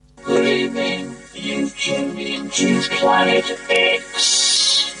Planet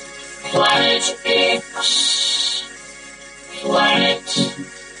X. Planet X. Planet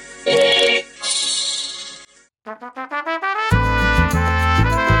X.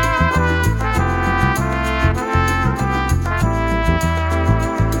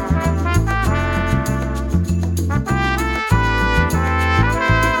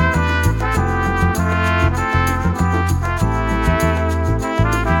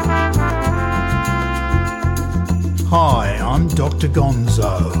 Hi, I'm Dr.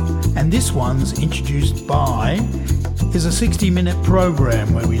 Gonzo, and this one's Introduced By is a 60-minute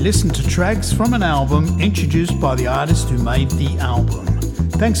program where we listen to tracks from an album introduced by the artist who made the album.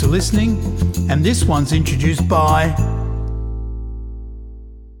 Thanks for listening, and this one's introduced by...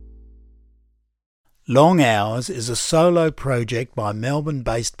 Long Hours is a solo project by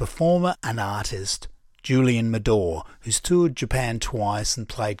Melbourne-based performer and artist Julian Medor, who's toured Japan twice and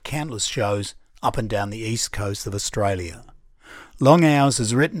played countless shows up and down the east coast of Australia. Long Hours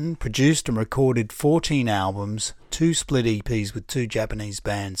has written, produced and recorded 14 albums, 2 split EPs with 2 Japanese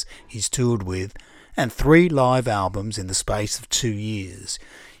bands he's toured with, and 3 live albums in the space of 2 years.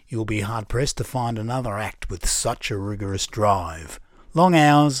 You'll be hard-pressed to find another act with such a rigorous drive. Long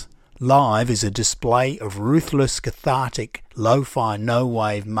Hours Live is a display of ruthless, cathartic, lo-fi,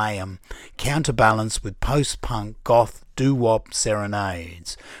 no-wave mayhem, counterbalanced with post-punk, goth, doo-wop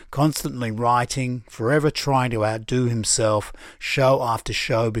serenades, constantly writing, forever trying to outdo himself, show after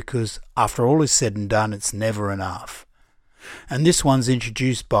show, because after all is said and done, it's never enough. And this one's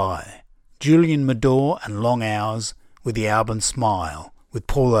introduced by Julian Medor and Long Hours with the album Smile, with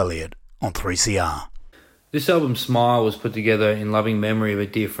Paul Elliott on 3CR. This album, Smile, was put together in loving memory of a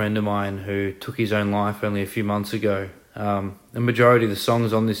dear friend of mine who took his own life only a few months ago. The majority of the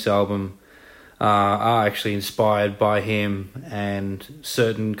songs on this album are actually inspired by him and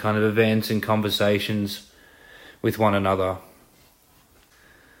certain kind of events and conversations with one another.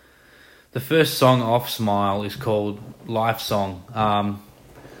 The first song off Smile is called Life Song.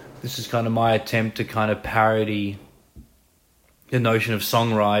 This is kind of my attempt to kind of parody the notion of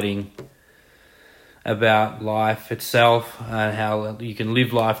songwriting about life itself and how you can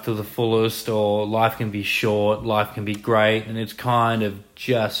live life to the fullest, or life can be short, life can be great, and it's kind of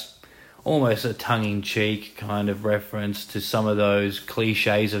just almost a tongue-in-cheek kind of reference to some of those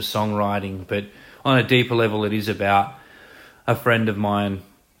cliches of songwriting, but on a deeper level it is about a friend of mine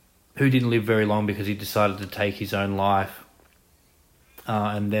who didn't live very long because he decided to take his own life.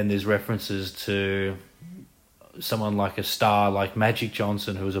 And then there's references to someone like a star like Magic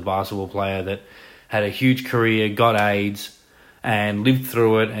Johnson, who was a basketball player that had a huge career, got AIDS, and lived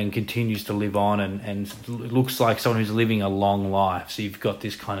through it and continues to live on and looks like someone who's living a long life. So you've got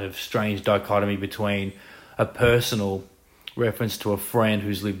this kind of strange dichotomy between a personal reference to a friend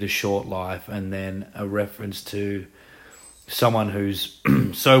who's lived a short life and then a reference to someone who's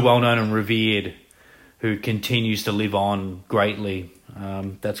so well-known and revered who continues to live on greatly.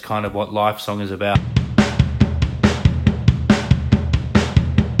 That's kind of what Life Song is about.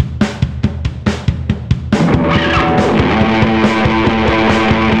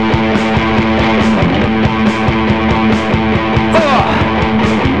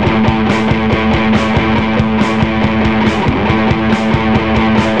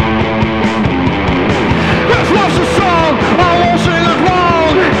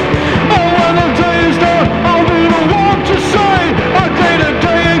 I'll be the one to say I did a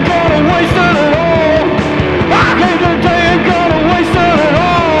day and got wasted it all.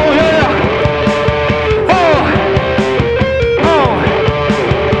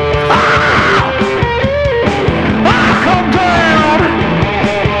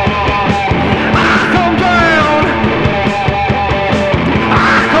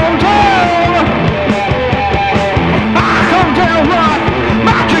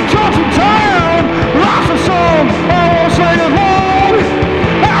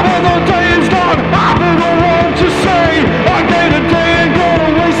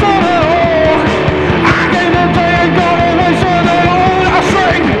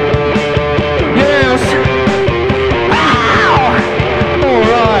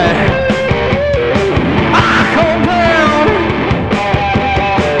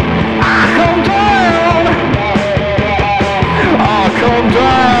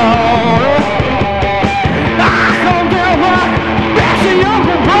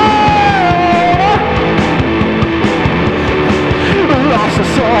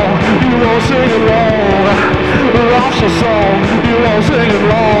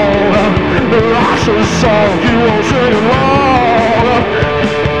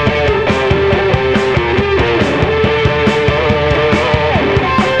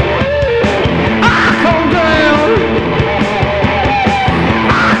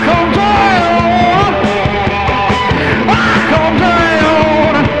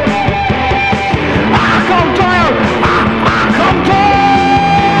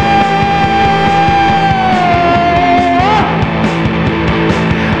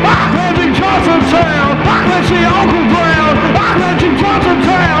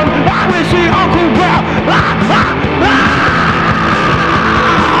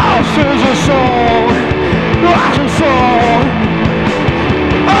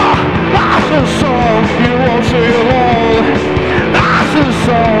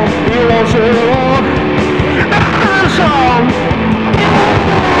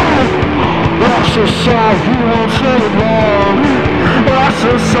 a song, you won't sing it long. That's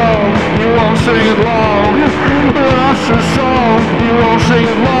a song, you won't sing it long. That's a song, you won't sing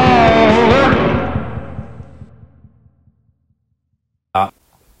it long.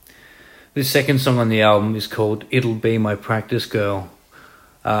 The second song on the album is called It'll Be My Practice Girl.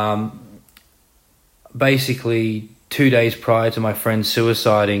 Basically, 2 days prior to my friend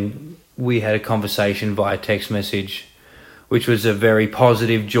suiciding, we had a conversation via text message, which was a very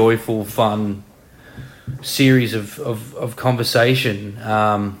positive, joyful, fun series of conversation,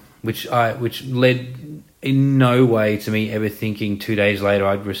 which led in no way to me ever thinking 2 days later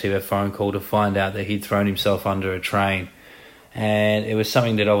I'd receive a phone call to find out that he'd thrown himself under a train. And it was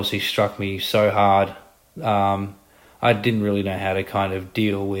something that obviously struck me so hard. I didn't really know how to kind of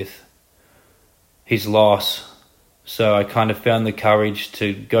deal with his loss. So I kind of found the courage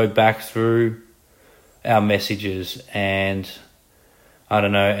to go back through our messages and, I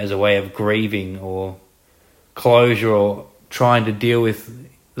don't know, as a way of grieving or closure or trying to deal with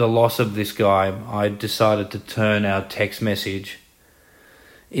the loss of this guy, I decided to turn our text message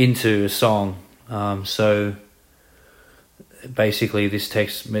into a song. So basically this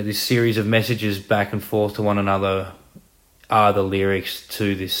series of messages back and forth to one another are the lyrics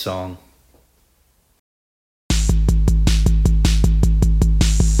to this song.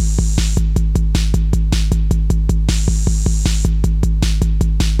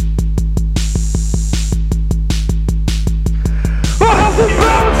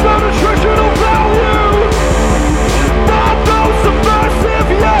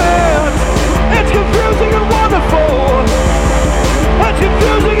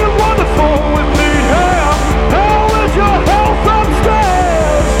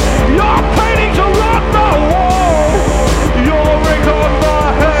 Your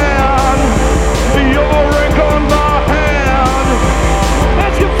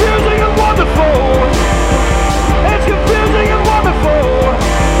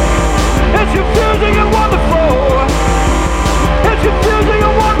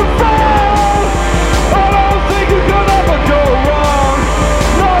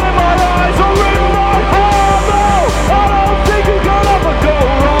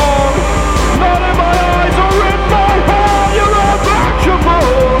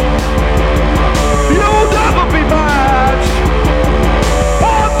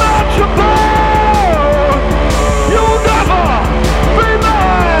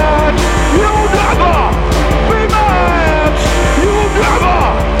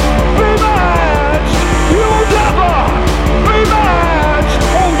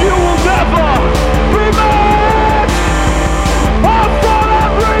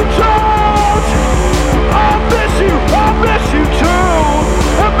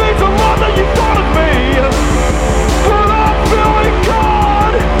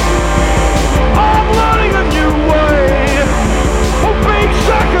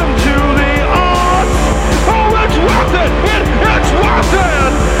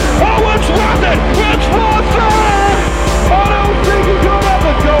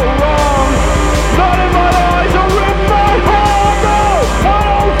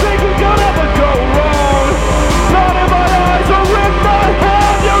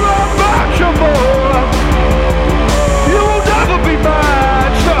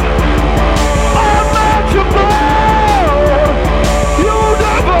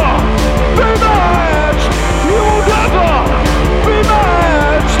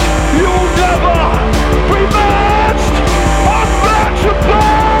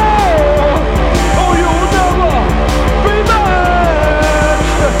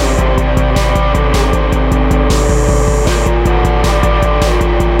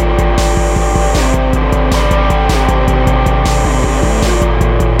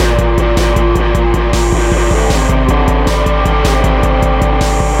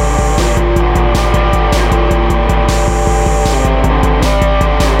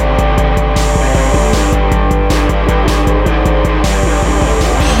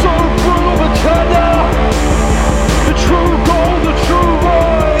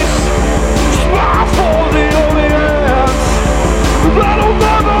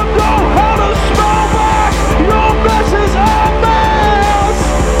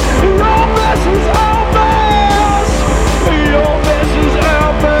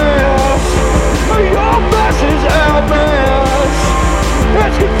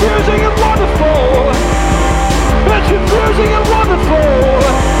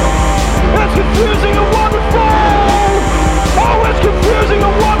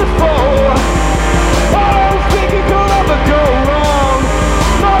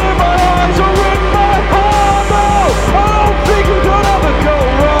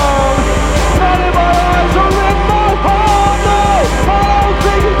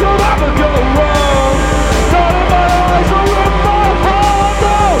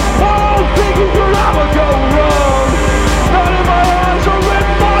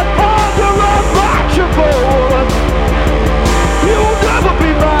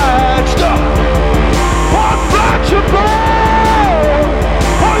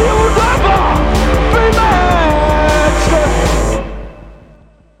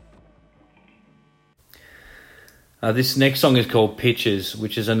This next song is called Pictures,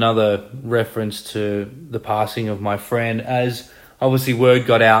 which is another reference to the passing of my friend. As obviously word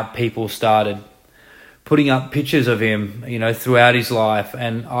got out, people started putting up pictures of him, throughout his life.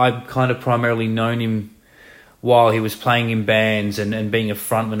 And I've kind of primarily known him while he was playing in bands and being a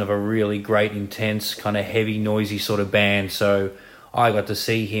frontman of a really great, intense, kind of heavy, noisy sort of band. So I got to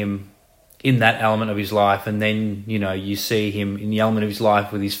see him in that element of his life. And then, you see him in the element of his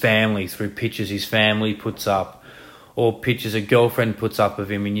life with his family through pictures his family puts up, or pictures a girlfriend puts up of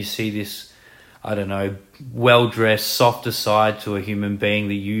him, and you see this, well-dressed, softer side to a human being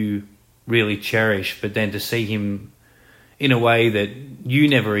that you really cherish. But then to see him in a way that you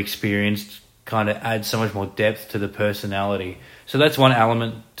never experienced kind of adds so much more depth to the personality. So that's one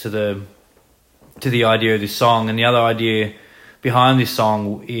element to the idea of this song. And the other idea behind this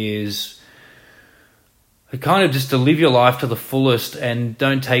song is kind of just to live your life to the fullest and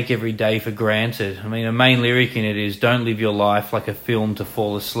don't take every day for granted. I mean, a main lyric in it is, don't live your life like a film to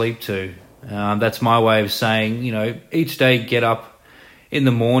fall asleep to. That's my way of saying, each day get up in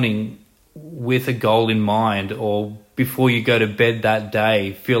the morning with a goal in mind, or before you go to bed that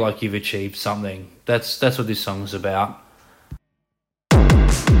day, feel like you've achieved something. That's what this song's about.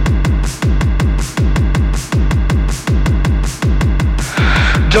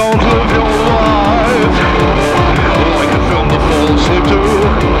 Don't live your life like a film to fall asleep to,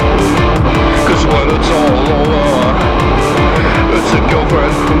 'cause when it's all over, it's a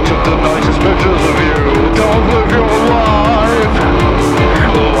girlfriend who took the nicest pictures of you. Don't live your life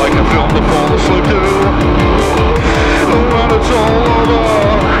like a film to fall asleep to, when it's all over,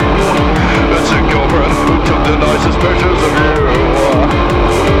 it's a girlfriend who took the nicest pictures of you.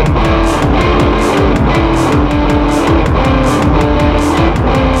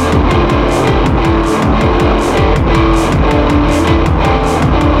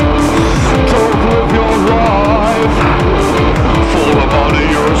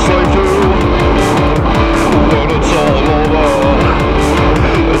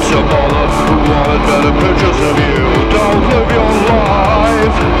 Better pictures of you. Don't live your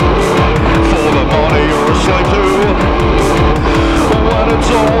life for the money you're a slave to. When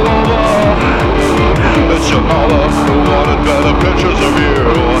it's all over, it's your mother who wanted better pictures of you.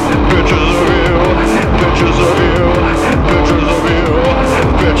 Pictures of you, pictures of you, pictures of you,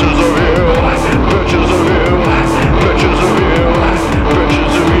 pictures of you, pictures of you, pictures of you,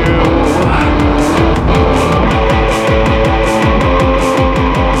 pictures of you.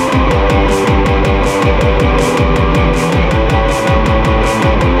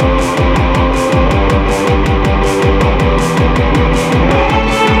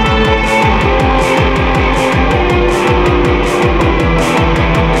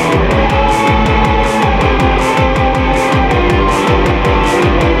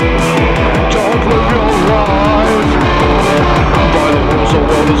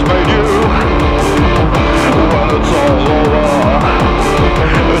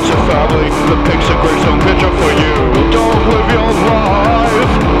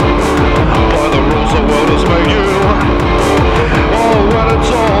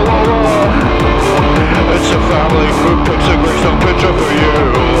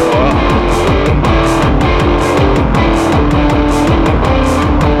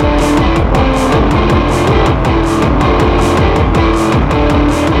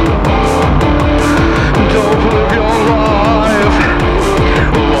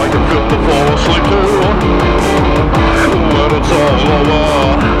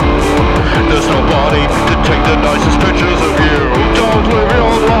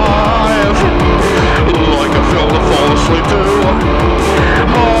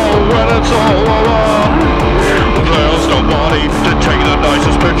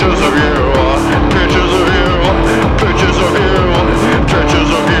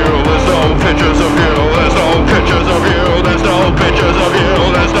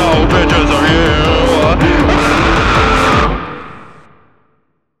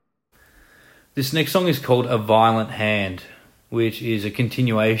 This next song is called A Violent Hand, which is a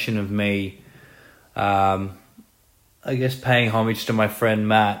continuation of me, I guess, paying homage to my friend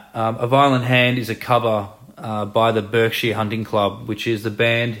Matt. A Violent Hand is a cover by the Berkshire Hunting Club, which is the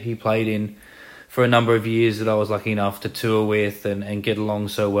band he played in for a number of years that I was lucky enough to tour with and get along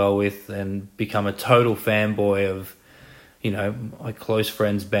so well with and become a total fanboy of, my close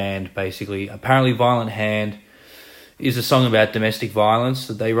friend's band, basically. Apparently Violent Hand is a song about domestic violence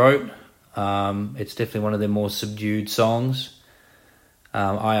that they wrote. It's definitely one of their more subdued songs.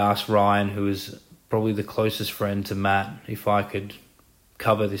 I asked Ryan, who is probably the closest friend to Matt, if I could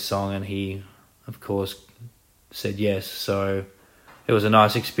cover this song, and he, of course, said yes. So it was a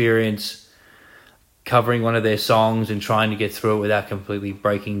nice experience. covering one of their songs and trying to get through it without completely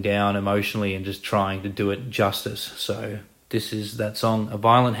breaking down emotionally and just trying to do it justice. So this is that song, A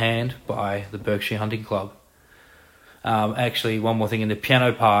Violent Hand by the Berkshire Hunting Club. Actually, one more thing, in the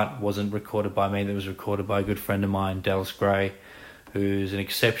piano part wasn't recorded by me, that was recorded by a good friend of mine, Dallas Gray, who's an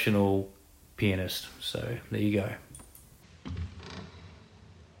exceptional pianist. So there you go.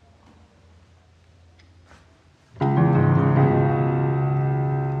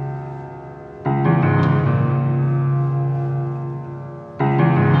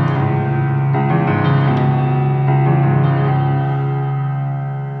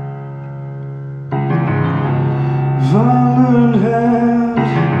 Violent hand,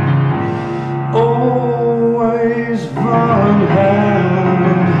 always violent hand.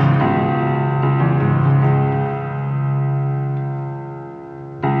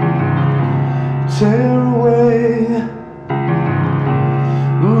 Tear away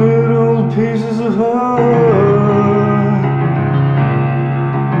little pieces of her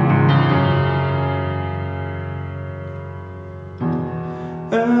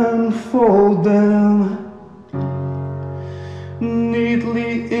and fold them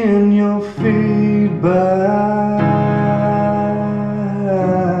neatly in your feedback.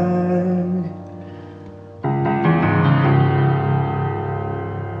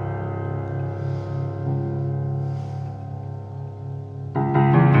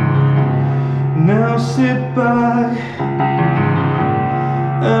 Now sit back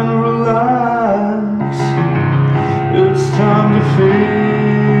and relax. It's time to feel.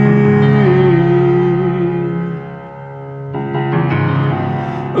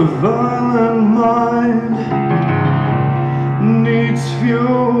 A violent mind needs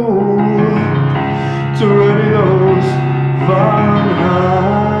fuel to radio's violent hands.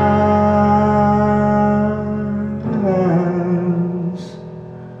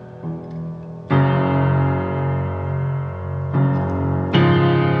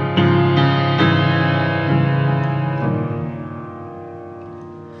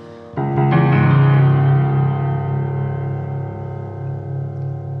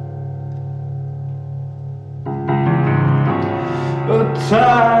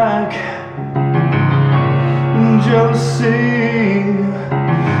 Attack, jealousy,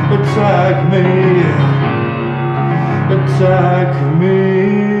 attack me, attack me.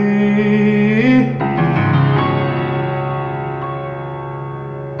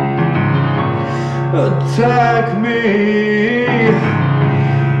 Attack me,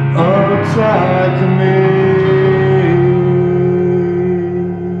 attack me.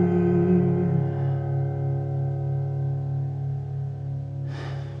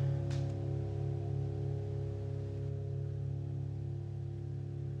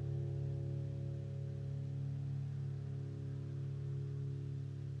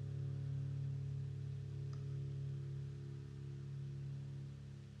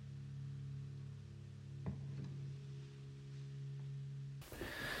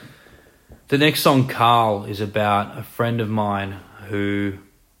 The next song, Carl, is about a friend of mine who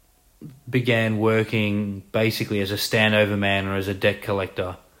began working basically as a standover man or as a debt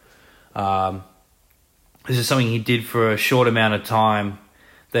collector. This is something he did for a short amount of time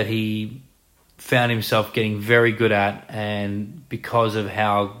that he found himself getting very good at, and because of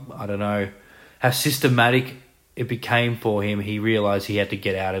how systematic it became for him, he realized he had to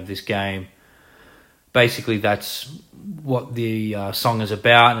get out of this game. Basically, that's what the song is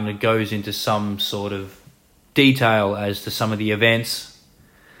about, and it goes into some sort of detail as to some of the events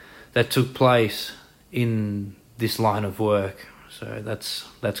that took place in this line of work. So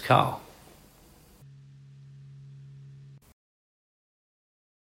that's Carl.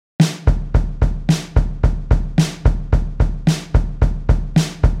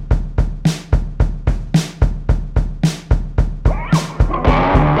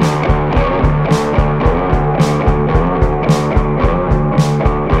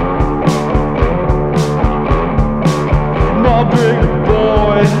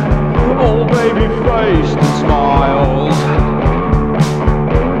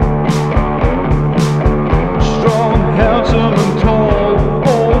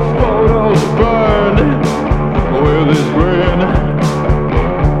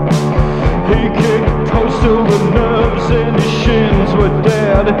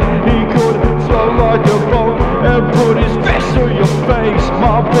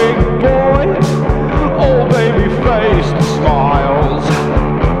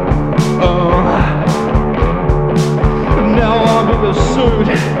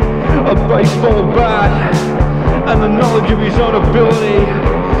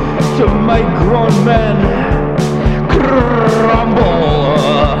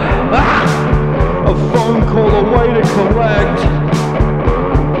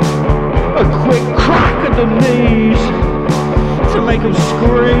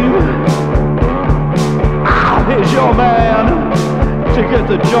 get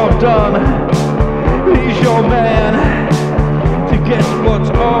the job done. He's your man to get what's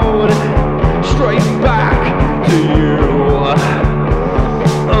owed straight back to you.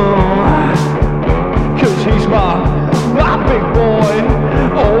 'Cause he's my big boy,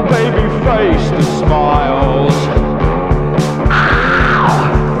 old baby face that smiles.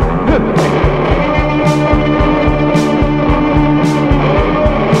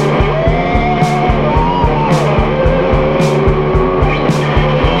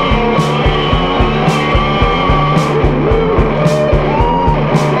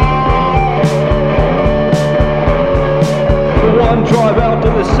 One drive out to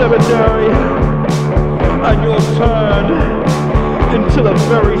the cemetery and you're turned into the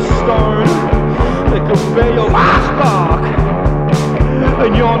very stone that could bear your last mark,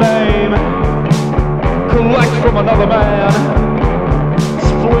 and your name collects from another man,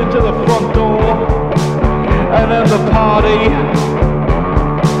 splinter the front door, and then the party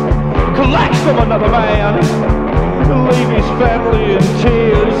collects from another man, leave his family in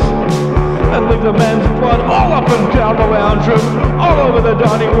tears, and leave the man's blood all up and down the lounge room, all over the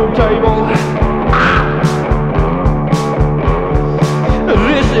dining room table.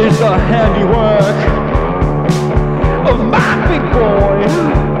 This is the handiwork of my big boy,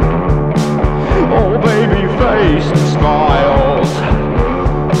 oh baby face and smiles.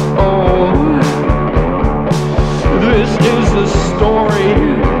 Oh, this is the story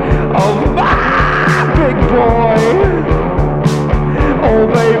of my big boy, oh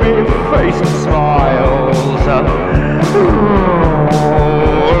baby face and smiles.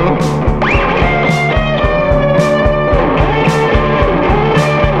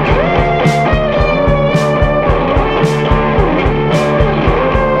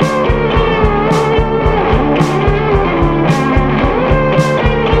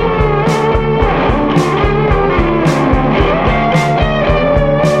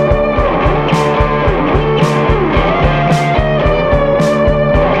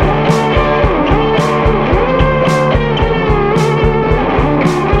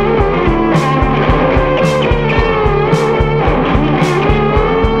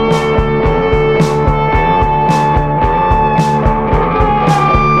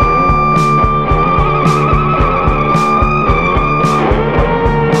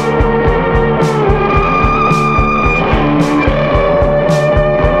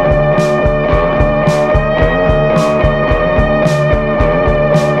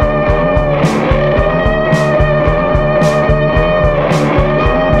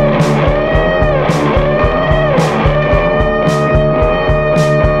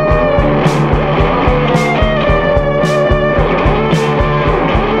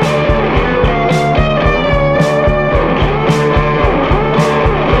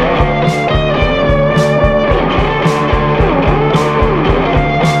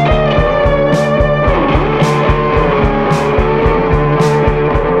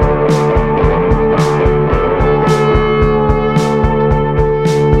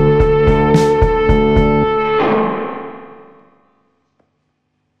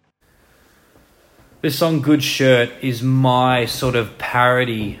 This song, Good Shirt, is my sort of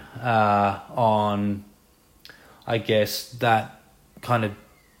parody on, I guess, that kind of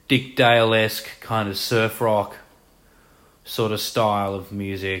Dick Dale-esque kind of surf rock sort of style of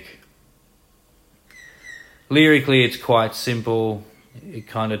music. Lyrically, it's quite simple. It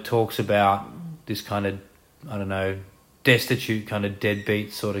kind of talks about this kind of, I don't know, destitute kind of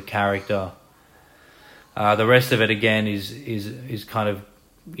deadbeat sort of character. The rest of it, again, is kind of,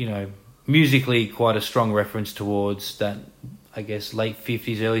 you know, musically quite a strong reference towards that, I guess, late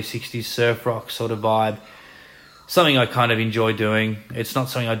 50s, early 60s surf rock sort of vibe. Something I kind of enjoy doing. It's not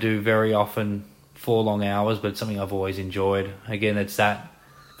something I do very often for long hours, but it's something I've always enjoyed. Again, it's that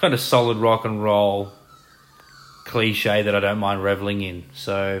kind of solid rock and roll cliche that I don't mind reveling in.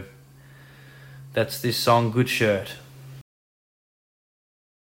 So that's this song, Good Shirt.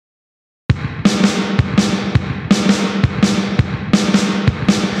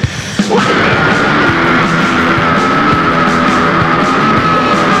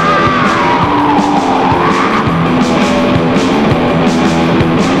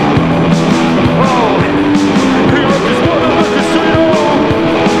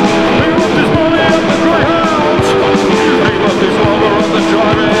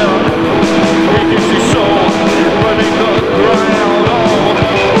 Running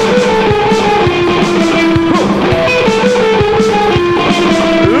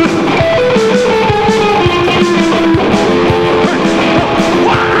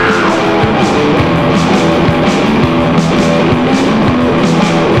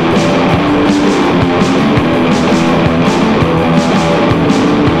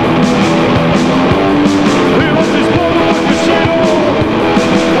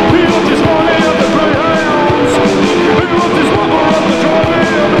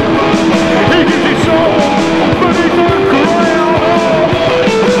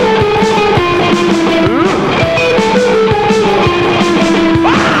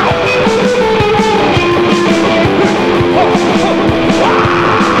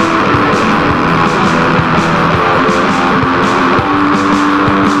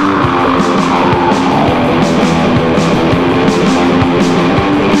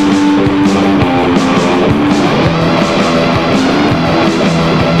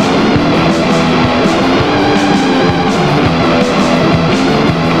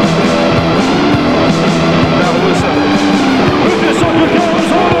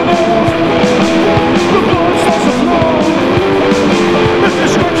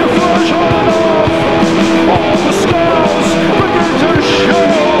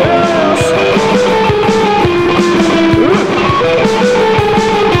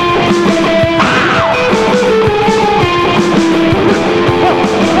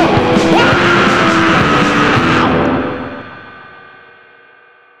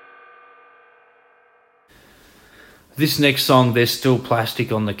This next song, There's Still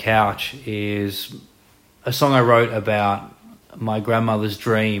Plastic on the Couch, is a song I wrote about my grandmother's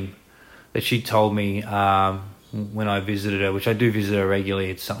dream that she told me when I visited her, which I do visit her regularly.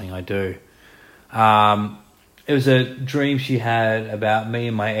 It's something I do. It was a dream she had about me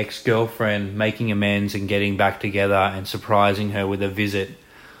and my ex-girlfriend making amends and getting back together and surprising her with a visit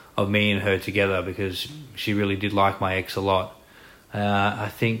of me and her together, because she really did like my ex a lot. I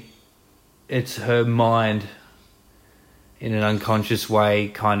think it's her mind in an unconscious way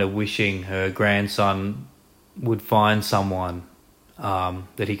kind of wishing her grandson would find someone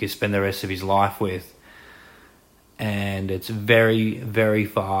that he could spend the rest of his life with. And it's very, very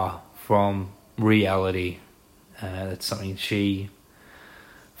far from reality. That's something she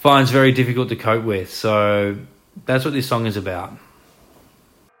finds very difficult to cope with. So that's what this song is about.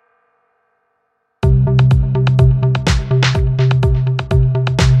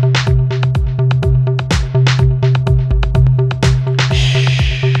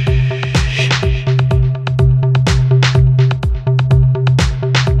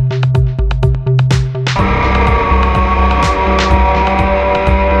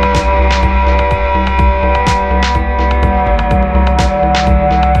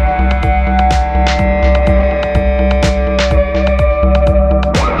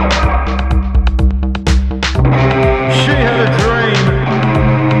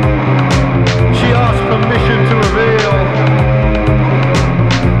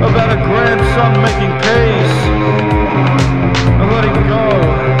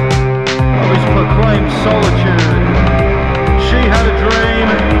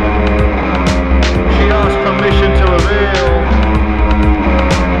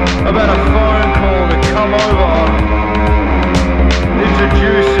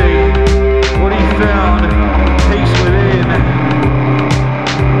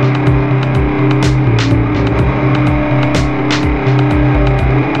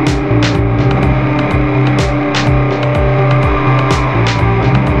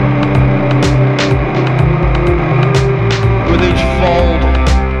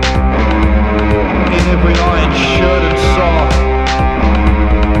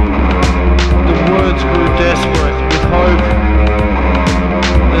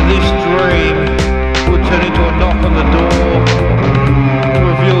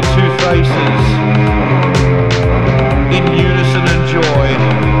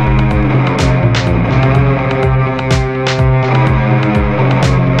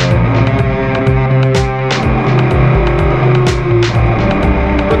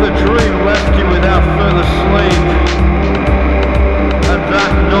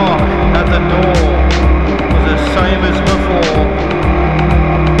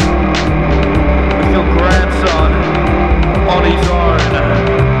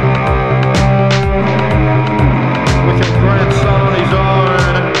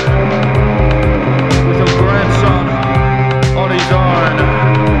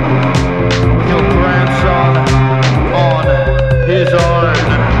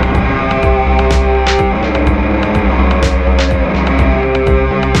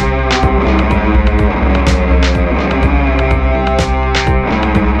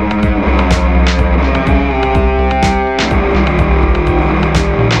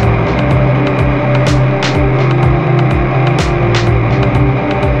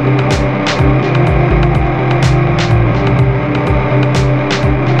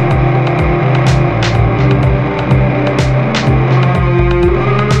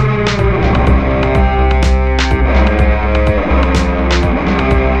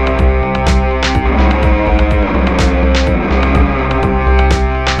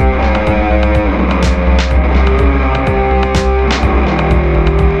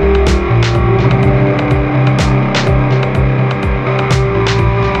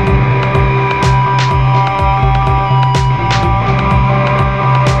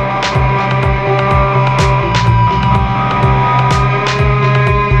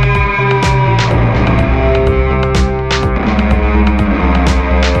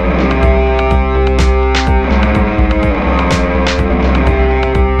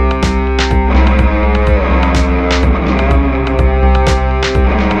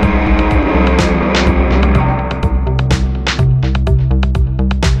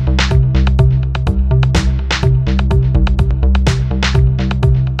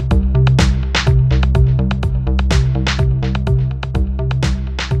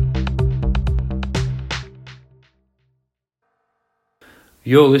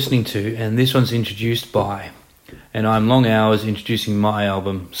 You're listening to, and this one's introduced by, and I'm Long Hours introducing my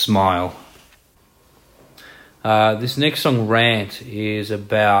album, Smile. This next song, Rant, is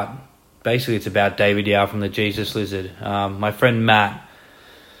about basically it's about David Yow from the Jesus Lizard. My friend Matt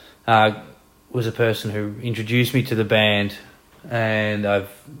was a person who introduced me to the band, and I've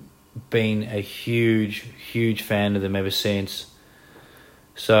been a huge fan of them ever since.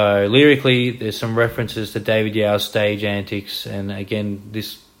 So lyrically, there's some references to David Yow's stage antics, and again,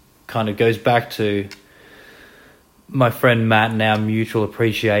 this kind of goes back to my friend Matt and our mutual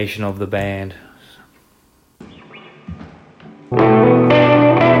appreciation of the band.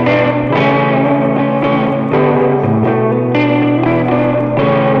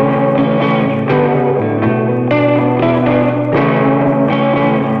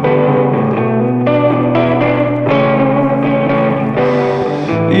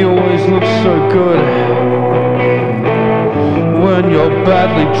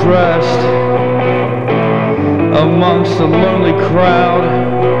 Dressed amongst a lonely crowd,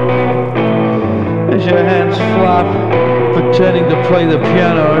 as your hands flap, pretending to play the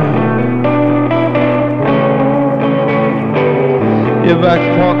piano. Your back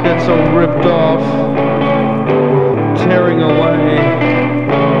pockets are ripped off, tearing away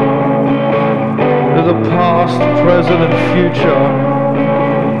to the past, present and future,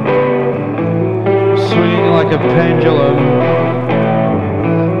 swinging like a pendulum,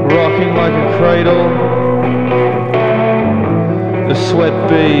 rocking like a cradle. The sweat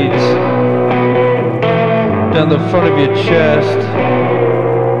beads down the front of your chest.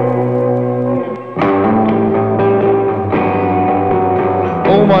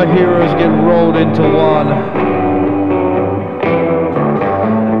 All my heroes get rolled into one,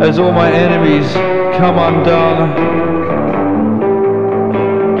 as all my enemies come undone.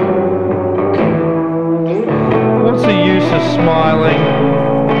 What's the use of smiling?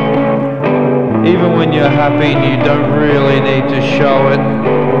 Even when you're happy and you don't really need to show it.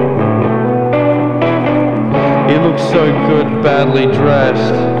 You look so good, badly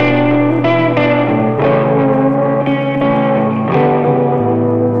dressed.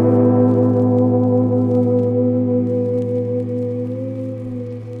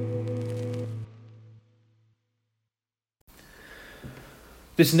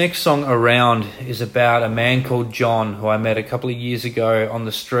 This next song, Around, is about a man called John who I met a couple of years ago on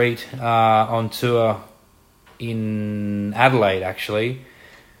the street on tour in Adelaide, actually.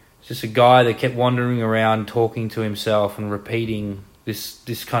 It's just a guy that kept wandering around talking to himself and repeating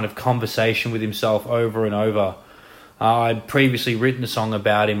this kind of conversation with himself over and over. I'd previously written a song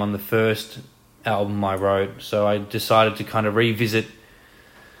about him on the first album I wrote, so I decided to kind of revisit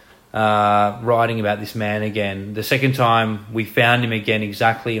writing about this man again. The second time we found him again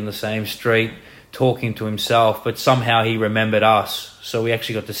exactly in the same street talking to himself, but somehow he remembered us, so we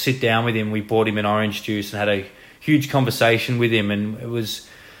actually got to sit down with him. We bought him an orange juice and had a huge conversation with him, and it was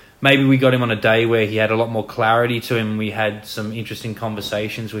maybe we got him on a day where he had a lot more clarity to him. We had some interesting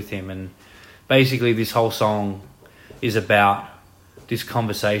conversations with him, and basically this whole song is about this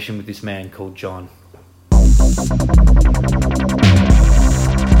conversation with this man called John.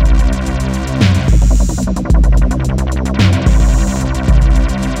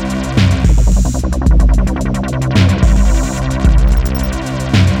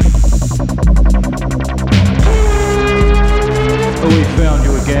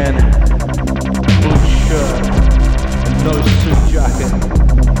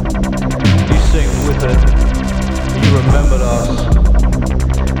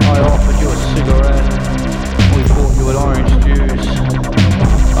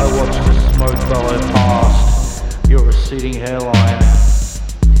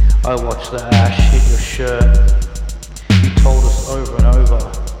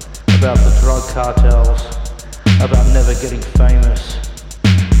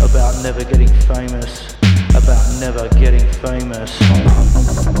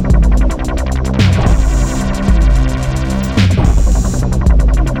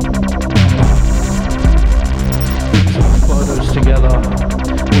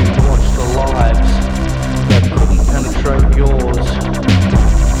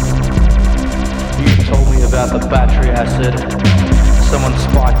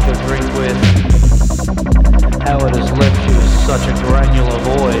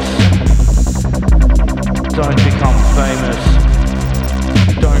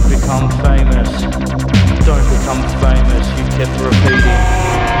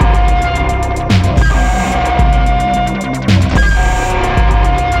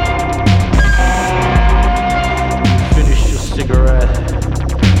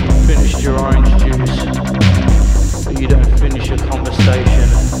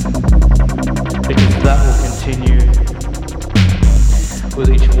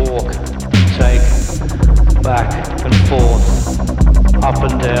 Back and forth, up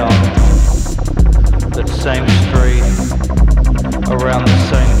and down. that same street, around the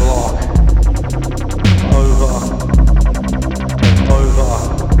same block, over and over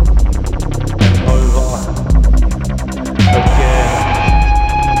and over again.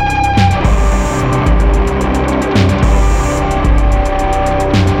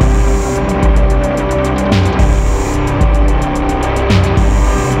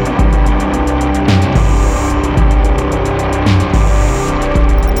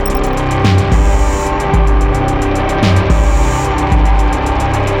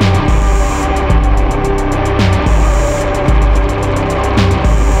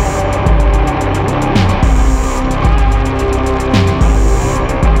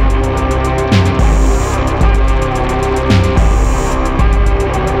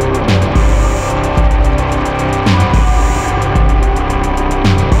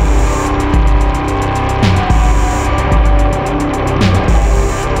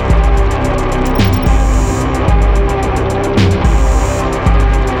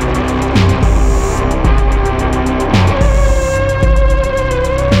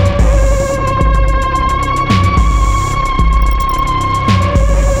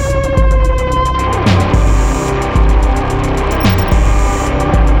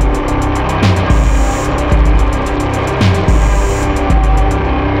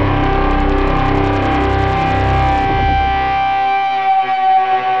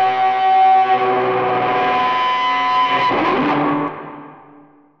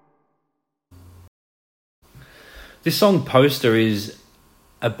 This song Poster is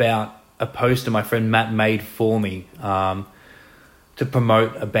about a poster my friend Matt made for me to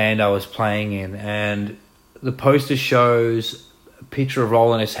promote a band I was playing in, and the poster shows a picture of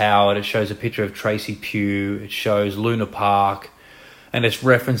Roland S. Howard, it shows a picture of Tracy Pugh, it shows Luna Park, and it's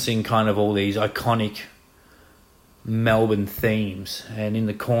referencing kind of all these iconic Melbourne themes. And in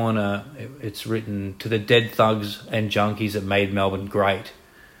the corner it's written, "To the dead thugs and junkies that made Melbourne great."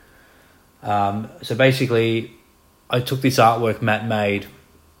 So basically I took this artwork Matt made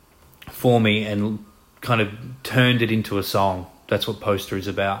for me and kind of turned it into a song. That's what Poster is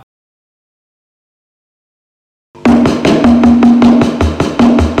about.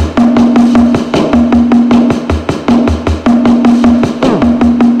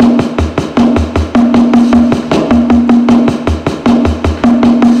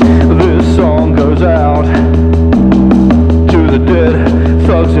 This song goes out to the dead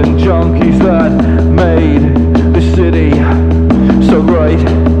thugs and junkies that made city so great.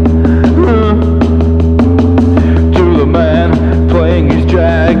 To the man playing his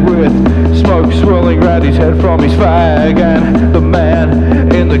jag with smoke swirling round his head from his fag, and the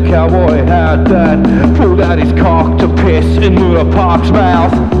man in the cowboy hat that pulled out his cock to piss in Luna Park's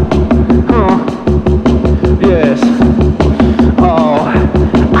mouth. Yes. Oh.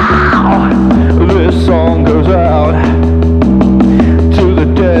 Ow. This song goes out to the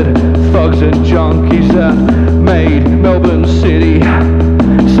dead thugs and junkies that made Melbourne City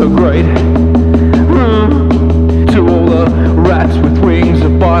so great. To all the rats with wings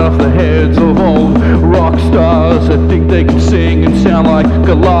that bite off the heads of old rock stars that think they can sing and sound like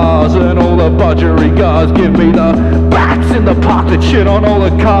galahs, and all the budgerigars give me the bats in the park that shit on all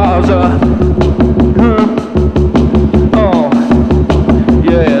the cars. Oh,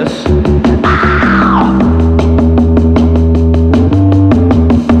 yes.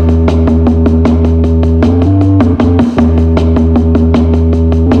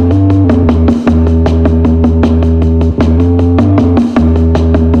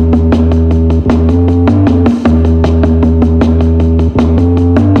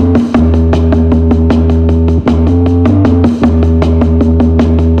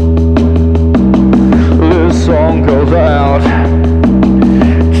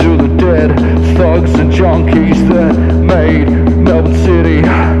 Junkies that made Melbourne City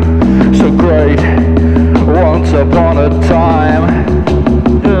so great. Once upon a time,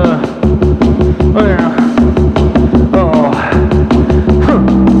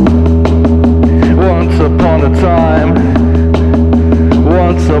 once upon a time,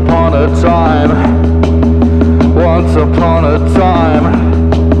 once upon a time, once upon a time,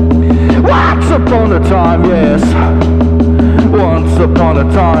 once upon a time, yes. Once upon a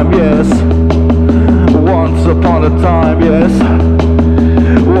time, yes. Once upon a time, yes.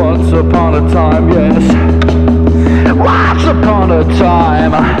 Once upon a time, yes. Once upon a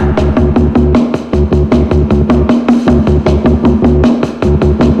time.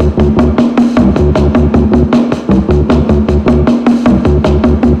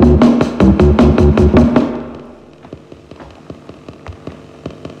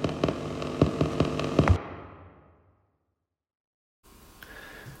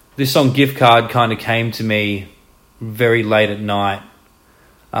 this song Gift Card kind of came to me very late at night.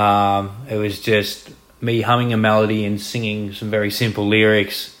 It was just me humming a melody and singing some very simple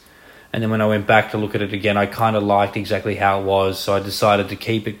lyrics. And then when I went back to look at it again, I kind of liked exactly how it was. So I decided to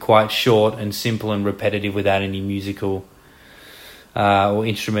keep it quite short and simple and repetitive without any musical or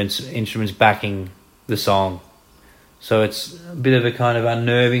instruments backing the song. So it's a bit of a kind of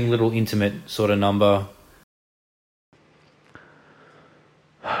unnerving little intimate sort of number.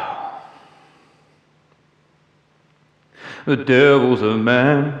 The devil's a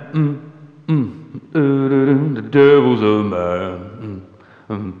man. The devil's a man.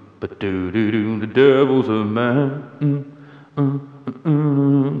 The devil's a man.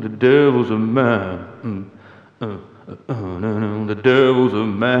 The devil's a man. The devil's a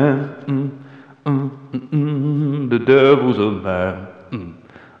man. The devil's a man.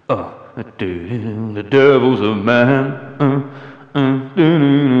 The devil's a man.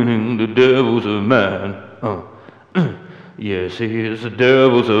 The devil's a man. Yes, he is. The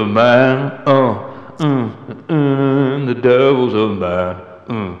devil's a man. The devil's a man.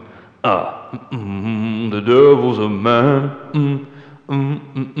 The devil's a man.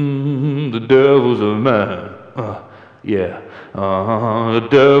 The devil's a man. Yeah. The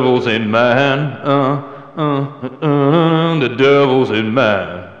devil's in man. The devil's in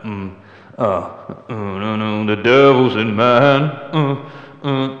man. The devil's in man.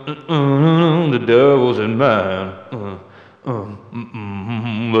 The devil's in man.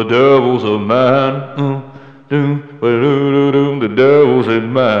 The devil's a man. The devil's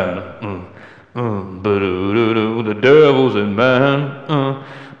in man. The devil's in man.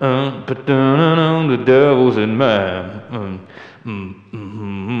 The devil's in man.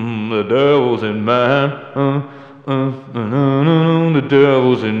 The devil's in man. The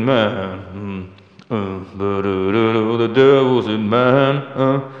devil's in man. The devil's in man.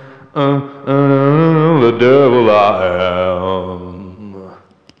 The devil I am.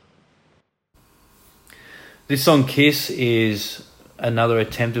 This song Kiss is another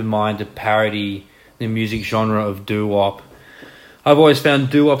attempt of mine to parody the music genre of doo-wop. I've always found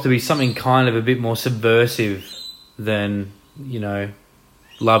doo-wop to be something kind of a bit more subversive than,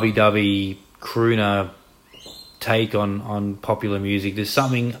 lovey-dovey crooner take on popular music. There's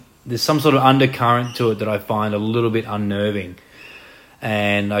some sort of undercurrent to it that I find a little bit unnerving.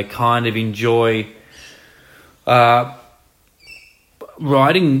 And I kind of enjoy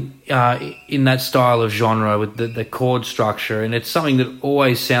writing in that style of genre with the chord structure, and it's something that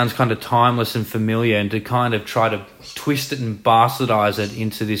always sounds kind of timeless and familiar, and to kind of try to twist it and bastardize it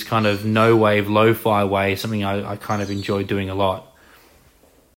into this kind of no-wave, lo-fi way, something I kind of enjoy doing a lot.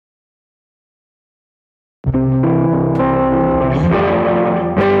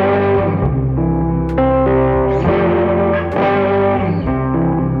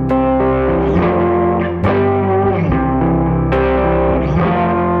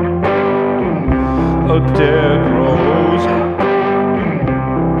 A dead rose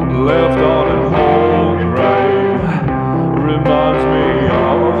left on an old grave reminds me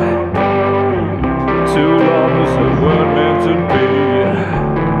of two lovers that weren't meant to be.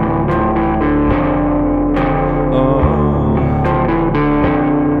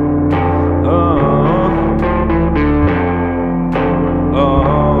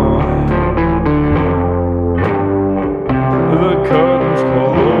 The curtains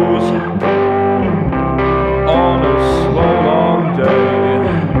close on a slow long day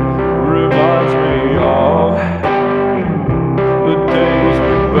reminds me of the days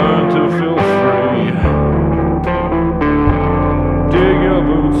we burned to feel free. Dig your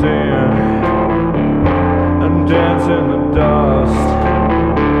boots in and dance in the dust.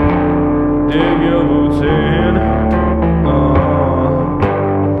 Dig your boots in.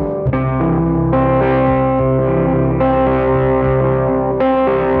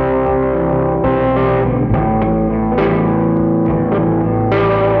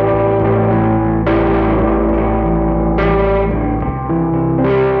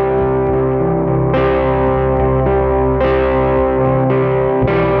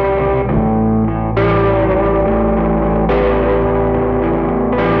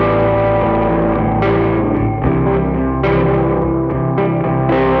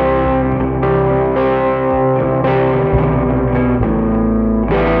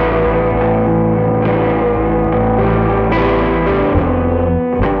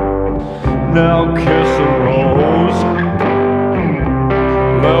 Now kiss a rose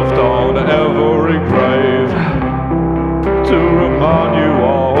left on every grave to remind you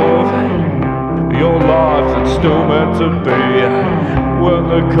of your life that's still meant to be. When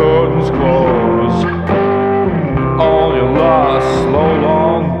the curtains close on your last slow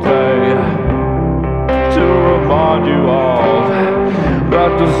long day, remind you of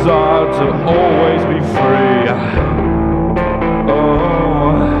that desire to always be free.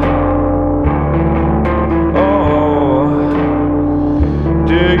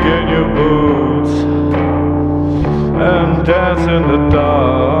 Dig in your boots and dance in the dust.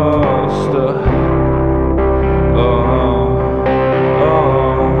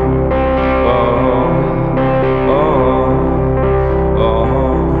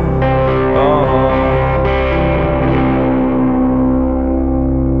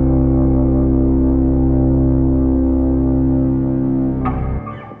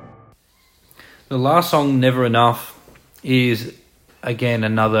 The last song, Never Enough, is again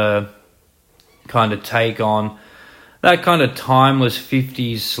another kind of take on that kind of timeless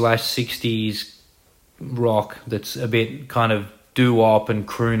 50s/60s rock that's a bit kind of doo-wop and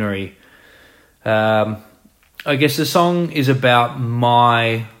croonery. I guess the song is about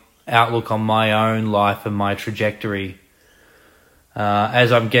my outlook on my own life and my trajectory.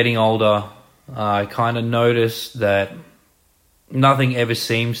 As I'm getting older, I kind of notice that nothing ever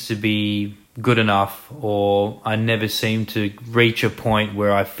seems to be good enough, or I never seem to reach a point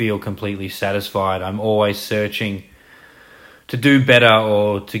where I feel completely satisfied. I'm always searching to do better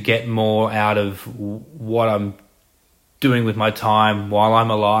or to get more out of what I'm doing with my time while I'm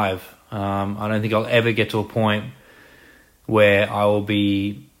alive. I don't think I'll ever get to a point where I will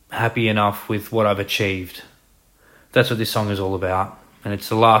be happy enough with what I've achieved. That's what this song is all about. And it's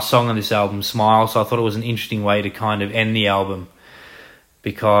the last song on this album, Smile, so I thought it was an interesting way to kind of end the album,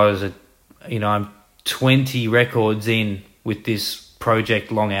 because I'm 20 records in with this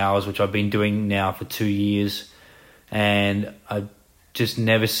project, Long Hours, which I've been doing now for 2 years, and I just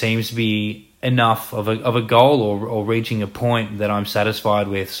never seems to be enough of a goal or reaching a point that I'm satisfied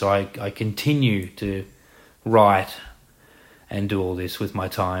with. So I continue to write and do all this with my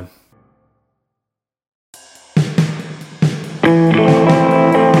time.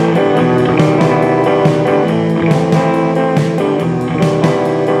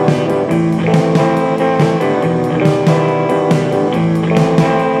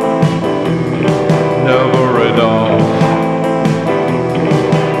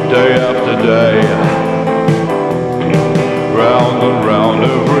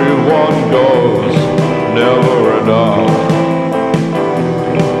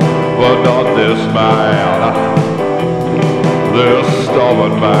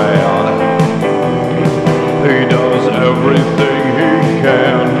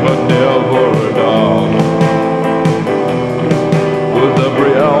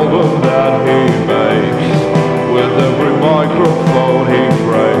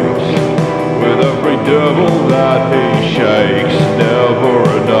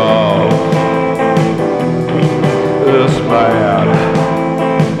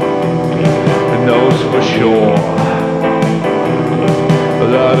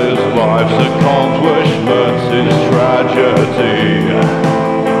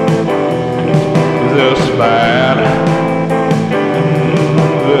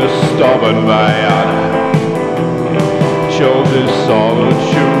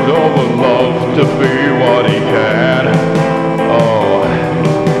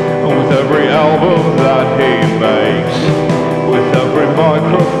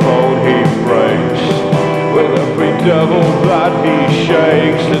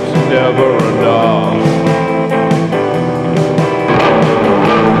 Never enough.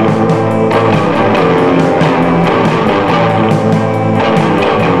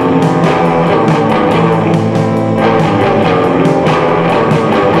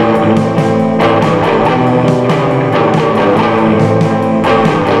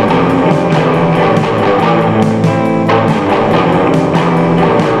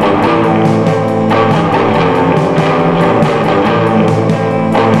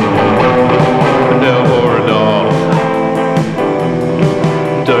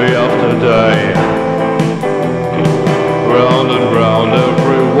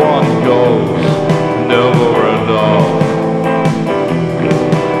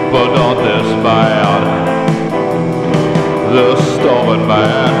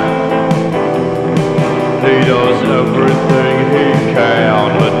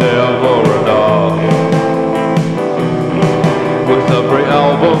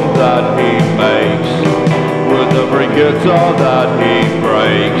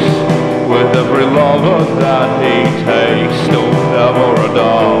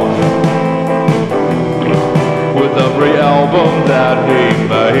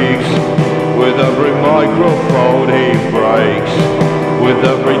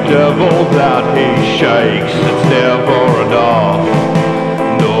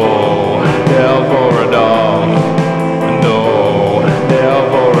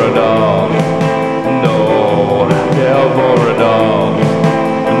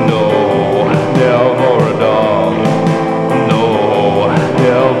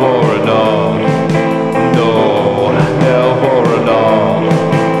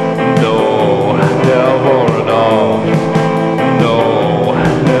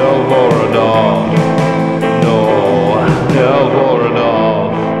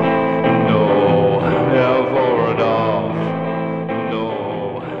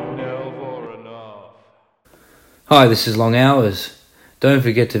 Hi, this is Long Hours. Don't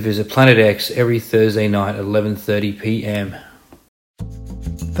forget to visit Planet X every Thursday night at 11:30 p.m.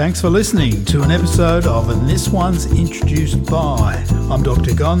 Thanks for listening to an episode of And This One's Introduced By. I'm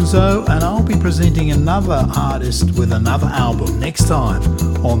Dr. Gonzo, and I'll be presenting another artist with another album next time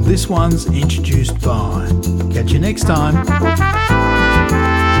on This One's Introduced By. Catch you next time.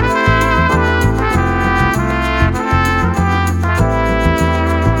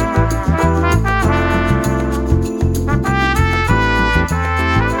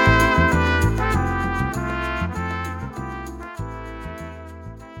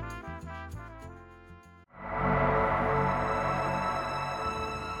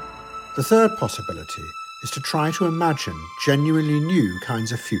 The third possibility is to try to imagine genuinely new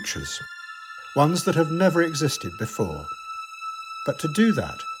kinds of futures, ones that have never existed before. But to do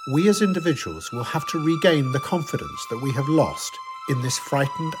that, we as individuals will have to regain the confidence that we have lost in this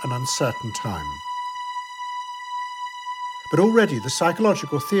frightened and uncertain time. But already the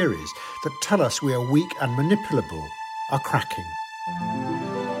psychological theories that tell us we are weak and manipulable are cracking.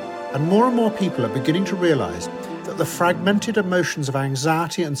 And more people are beginning to realise that the fragmented emotions of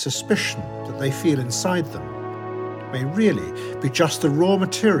anxiety and suspicion that they feel inside them may really be just the raw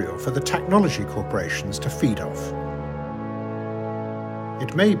material for the technology corporations to feed off.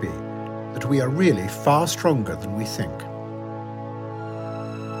 It may be that we are really far stronger than we think.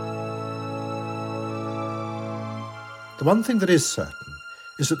 The one thing that is certain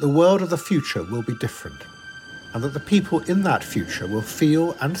is that the world of the future will be different, and that the people in that future will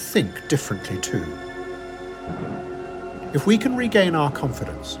feel and think differently too. If we can regain our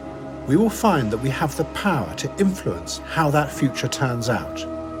confidence, we will find that we have the power to influence how that future turns out.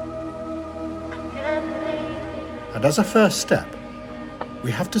 And as a first step,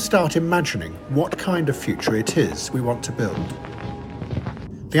 we have to start imagining what kind of future it is we want to build.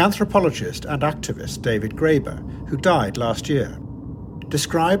 The anthropologist and activist David Graeber, who died last year,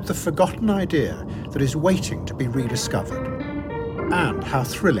 described the forgotten idea that is waiting to be rediscovered, and how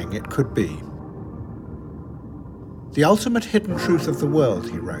thrilling it could be. The ultimate hidden truth of the world,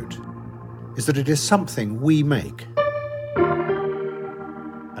 he wrote, is that it is something we make,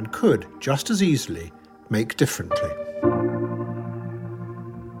 and could just as easily make differently.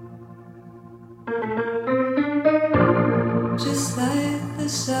 Just like the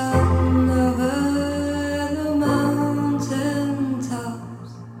sun over the mountain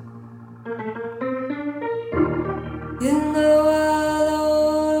tops, you know I'll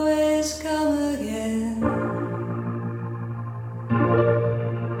always come again.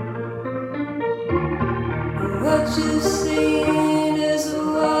 What you've seen is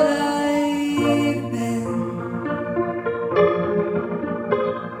what I've been.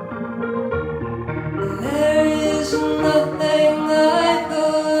 There is nothing I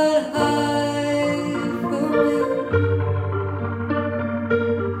could hide from you.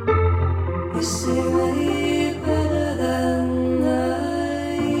 You see me better than I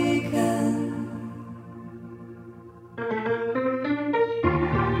can.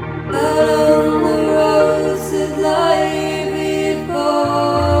 Out on the roads that lie before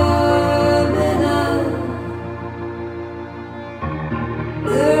me now,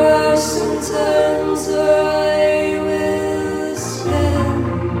 there are some turns where I will stand.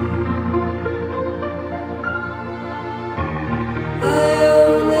 I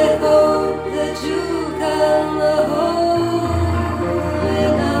only hope that you can hold me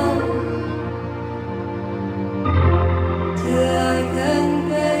now, till I can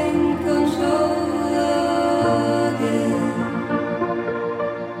gain control again.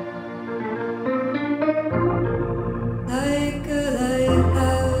 Like a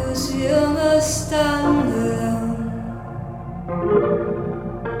lighthouse, you must stand alone.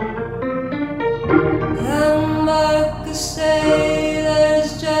 Landmark a sailor's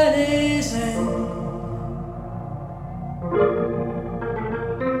journey's end.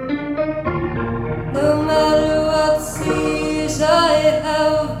 No matter what seas I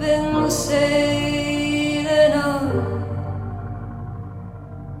have been sailing on,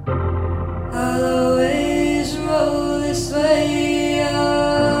 I'll always roll this way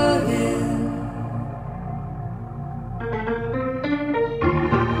again.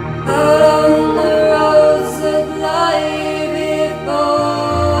 Out on the roads that lie before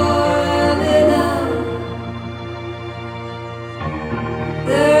me now,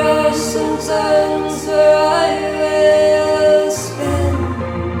 there are some turns where